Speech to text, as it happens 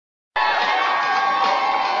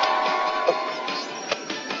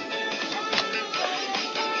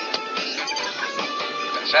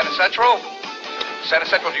Santa Central? Santa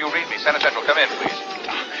Central, do you read me? Santa Central, come in, please.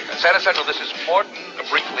 Santa Central, this is Morton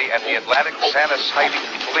Brinkley at the Atlantic Santa sighting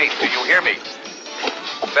fleet. Do you hear me?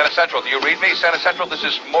 Santa Central, do you read me? Santa Central, this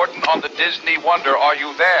is Morton on the Disney Wonder. Are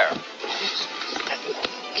you there?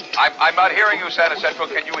 I'm not hearing you, Santa Central.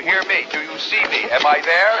 Can you hear me? Do you see me? Am I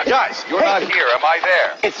there? Guys, you're not here. Am I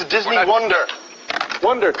there? It's the Disney Wonder.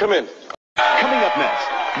 Wonder, come in. Coming up next,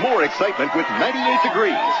 more excitement with 98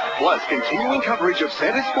 Degrees, plus continuing coverage of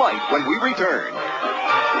Santa's flight when we return.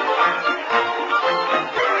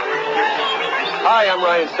 Hi, I'm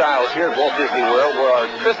Ryan Stiles here at Walt Disney World, where our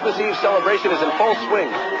Christmas Eve celebration is in full swing.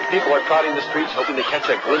 People are crowding the streets hoping to catch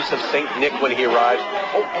a glimpse of St. Nick when he arrives.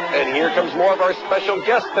 Oh, and here comes more of our special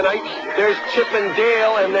guests tonight. There's Chip and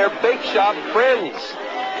Dale and their bake shop friends.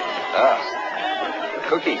 The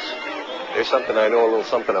cookies. There's something I know a little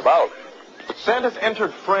something about. Santa's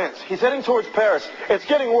entered France. He's heading towards Paris. It's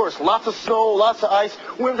getting worse. Lots of snow, lots of ice,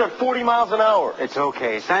 winds at 40 miles an hour. It's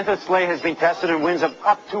okay. Santa's sleigh has been tested in winds of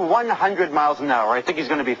up to 100 miles an hour. I think he's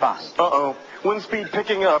going to be fine. Uh-oh. Wind speed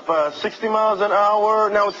picking up. 60 miles an hour,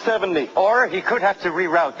 now it's 70. Or he could have to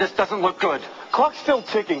reroute. This doesn't look good. Clock's still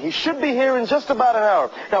ticking. He should be here in just about an hour.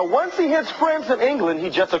 Now, once he hits France and England, he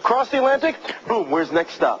jets across the Atlantic. Boom, where's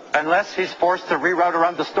next stop? Unless he's forced to reroute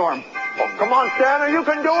around the storm. Oh, come on, Santa, you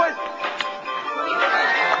can do it!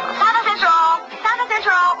 Santa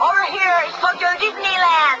Central, over here. It's for your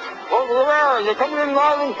Disneyland. Over there, you're coming in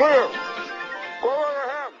loud and clear. Go right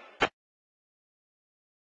ahead.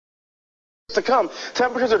 To come,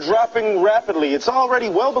 temperatures are dropping rapidly. It's already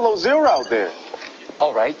well below zero out there.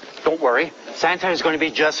 All right, don't worry. Santa is going to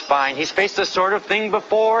be just fine. He's faced this sort of thing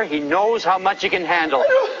before. He knows how much he can handle.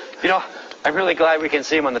 You know, I'm really glad we can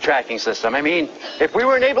see him on the tracking system. I mean, if we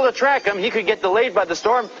weren't able to track him, he could get delayed by the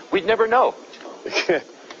storm. We'd never know.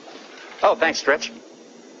 Oh, thanks, Stretch.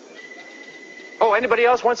 Oh, anybody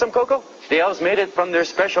else want some cocoa? The elves made it from their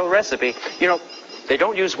special recipe. You know, they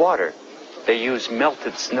don't use water. They use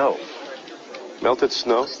melted snow. Melted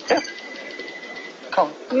snow? Yeah.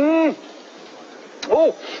 Colin.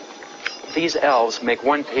 Oh, these elves make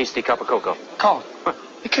one tasty cup of cocoa. Colin,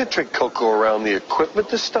 you can't drink cocoa around the equipment.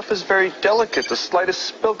 This stuff is very delicate. The slightest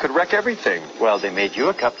spill could wreck everything. Well, they made you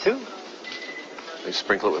a cup, too. They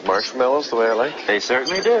sprinkle it with marshmallows the way I like? They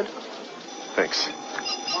certainly did. Thanks.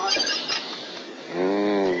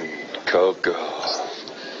 Cocoa.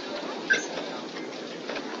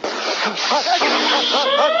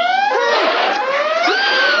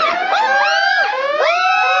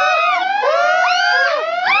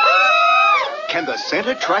 Can the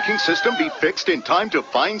Santa tracking system be fixed in time to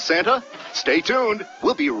find Santa? Stay tuned.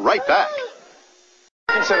 We'll be right back.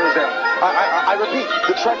 The tracking center is down. I repeat,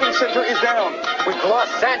 the tracking center is down. We've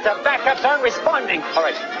lost Santa. Backups aren't responding. All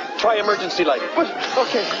right, try emergency light.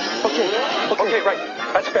 Okay, right.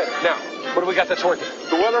 That's better. Now, what do we got that's working?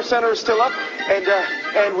 The weather center is still up,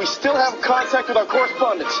 and we still have contact with our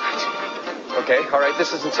correspondents. Okay, all right,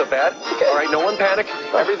 this isn't so bad. Okay. All right, no one panic.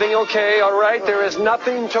 Everything okay, all right? There is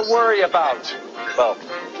nothing to worry about. Well,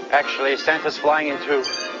 actually, Santa's flying into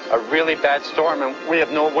a really bad storm, and we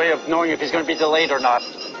have no way of knowing if he's going to be delayed or not.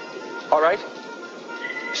 All right?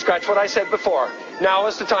 Scratch what I said before. Now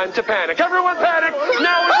is the time to panic. Everyone panic!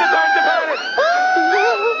 Now is the time to panic!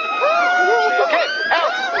 Okay,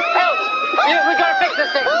 help! We got to fix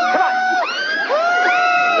this thing. Come on!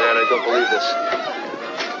 Man, I don't believe this.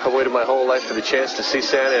 I waited my whole life for the chance to see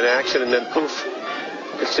Santa in action, and then poof,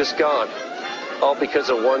 it's just gone. All because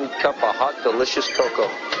of one cup of hot, delicious cocoa.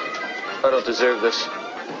 I don't deserve this.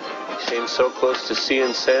 Came so close to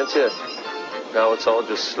seeing Santa. Now it's all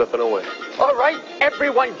just slipping away. All right,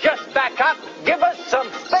 everyone just back up. Give us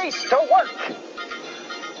some space to work.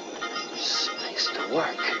 Space to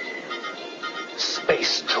work.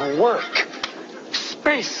 Space to work.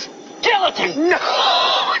 Space skeleton.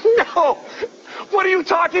 No! What are you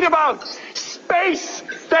talking about? Space!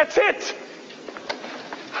 That's it!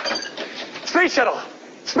 Space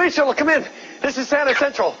shuttle, come in. This is Santa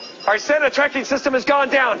Central. Our Santa tracking system has gone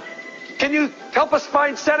down. Can you help us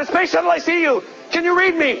find Santa? Space shuttle, I see you. Can you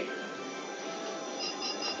read me?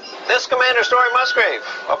 This is Commander Story Musgrave,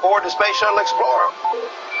 aboard the Space Shuttle Explorer.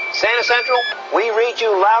 Santa Central, we read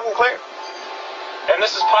you loud and clear. And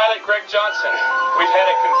this is Pilot Greg Johnson. We've had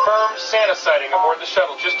a confirmed Santa sighting aboard the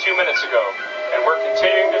shuttle just 2 minutes ago, and we're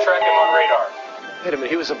continuing to track him on radar. Wait a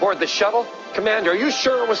minute, he was aboard the shuttle? Commander, are you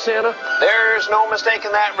sure it was Santa? There's no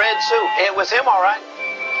mistaking that red suit. It was him, all right.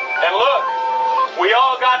 And look, we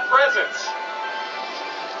all got presents.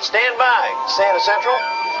 Stand by, Santa Central.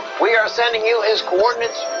 We are sending you his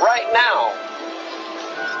coordinates right now.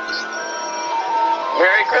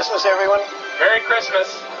 Merry Christmas, everyone. Merry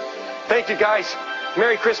Christmas. Thank you, guys.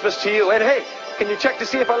 Merry Christmas to you. And hey, can you check to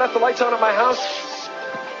see if I left the lights on at my house?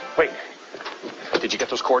 Wait, did you get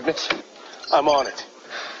those coordinates? I'm on it.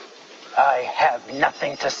 I have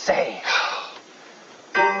nothing to say.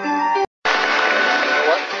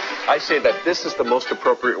 I say that this is the most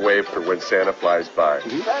appropriate way for when Santa flies by.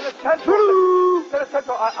 Santa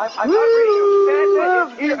Central, I'm not reading you.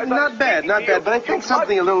 Santa is here. Not bad, but I think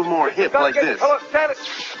something a little more hip like this. Hello, Santa.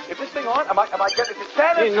 Is this thing on? Am I getting it?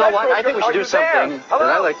 Santa You know what? I think we should do something that Hello?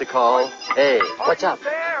 I like to call, hey, what's up?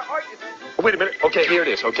 There. Oh, wait a minute. Okay, here it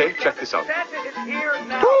is. Okay, check this out. Santa is here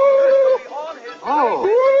now. Oh,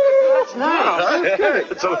 that's nice. That's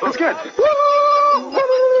good. It's good.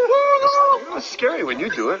 It's scary when you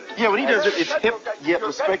do it. Yeah, when he does it, it's hip yet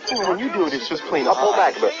respectful. When you do it, it's just plain. I'll pull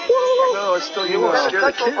back a bit. No, it's still you.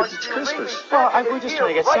 Scary kids. It's Christmas. Well, we're just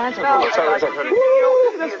trying to get Santa. Sorry.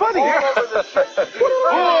 That's funny.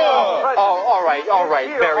 All right,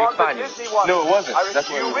 very funny. No, it wasn't. That's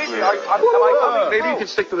what it was. Maybe you can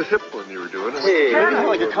stick to the hip one you were doing. Hey, Maybe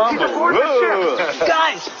like a combo.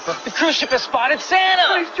 guys, the cruise ship has spotted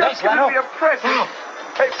Santa. He's just going to be a present.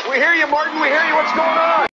 Hey, we hear you, Martin. We hear you. What's going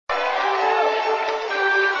on?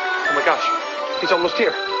 Oh my gosh, he's almost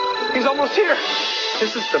here. He's almost here.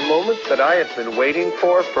 This is the moment that I have been waiting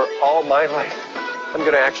for all my life. I'm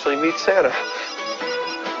going to actually meet Santa.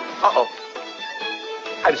 Uh-oh.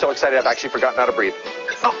 I'm so excited I've actually forgotten how to breathe.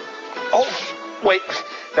 Oh, wait.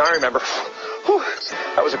 Now I remember. Whew,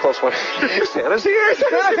 that was a close one. Santa's here.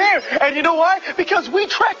 Santa's here. And you know why? Because we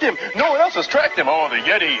tracked him. No one else has tracked him. Oh, the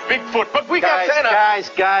Yeti, Bigfoot, but we got Santa.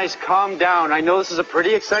 Guys, calm down. I know this is a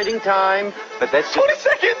pretty exciting time, but that's just... 20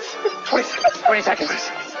 seconds. 20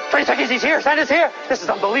 seconds. 20 seconds, he's here. Santa's here. This is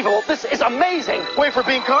unbelievable. This is amazing. Wait for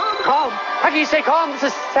being calm. Calm. How can you say calm? This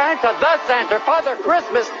is Santa, the Santa, Father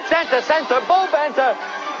Christmas, Santa, Bo Banta.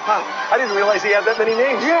 Wow, I didn't realize he had that many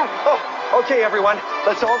names. Yeah. Oh, okay, everyone.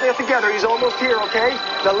 Let's all get together. He's almost here, okay?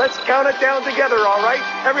 Now let's count it down together, all right?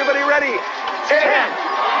 Everybody ready? 10, 9,